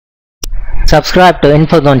Subscribe to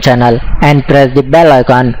InfoZone channel and press the bell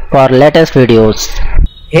icon for latest videos.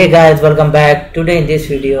 Hey guys, welcome back. Today in this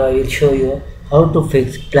video I will show you how to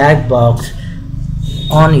fix black box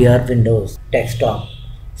on your Windows desktop.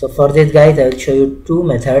 So for this guys I will show you two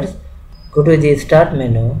methods. Go to the start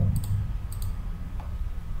menu,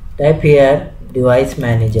 type here device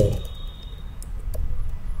manager.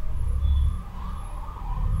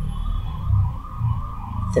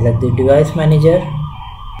 Select the device manager.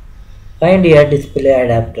 Find here display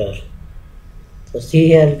adapter. So see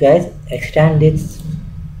here guys, extend this.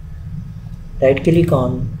 Right click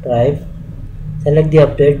on drive. Select the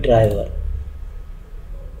update driver.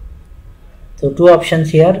 So two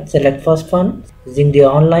options here. Select first one. Using the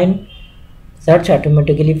online, search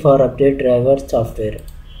automatically for update driver software.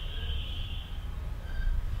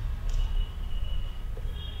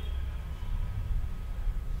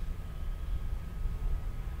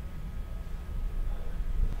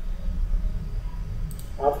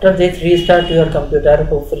 After this, restart your computer.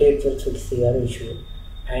 Hopefully it will fix your issue.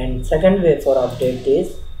 And second way for update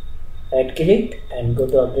is right click and go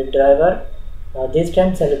to update driver. Now this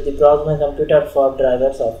time select the browse my computer for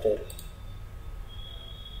driver software.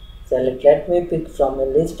 Select let me pick from a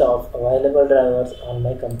list of available drivers on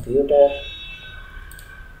my computer.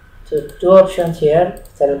 So two options here.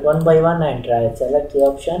 Select one by one and try. Select the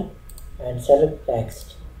option and select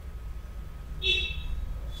next.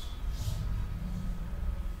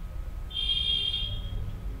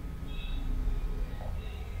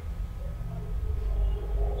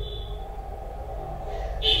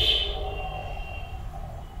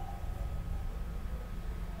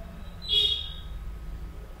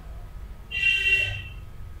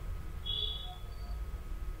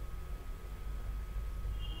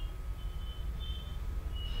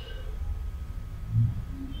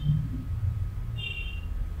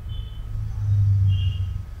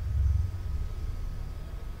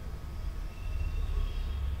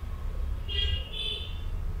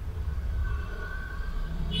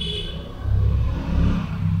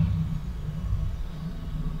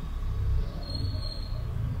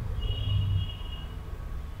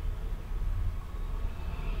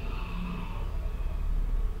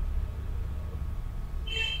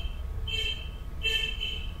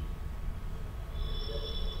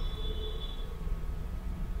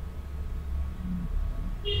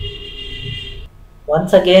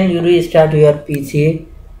 Once again you restart your PC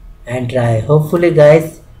and try. Hopefully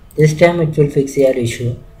guys this time it will fix your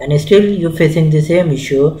issue. And still you facing the same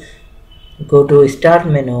issue, go to start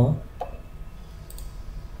menu,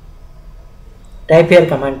 type here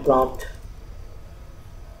command prompt,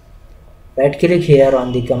 right click here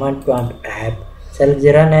on the command prompt tab, select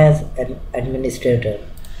the run as administrator,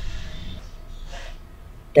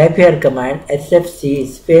 type here command sfc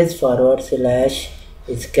space forward slash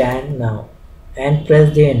scan now and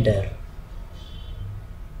press the enter.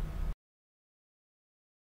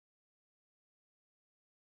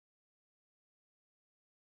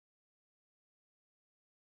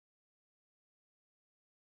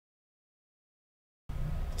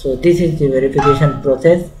 So this is the verification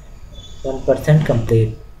process, 1%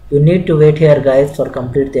 complete. You need to wait here guys for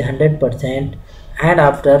complete the 100%, and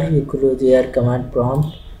after you close your command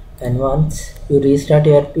prompt, and once you restart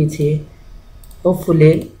your PC,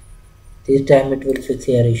 hopefully this time it will fix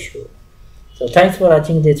your issue. So thanks for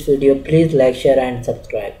watching this video. Please like, share and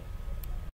subscribe.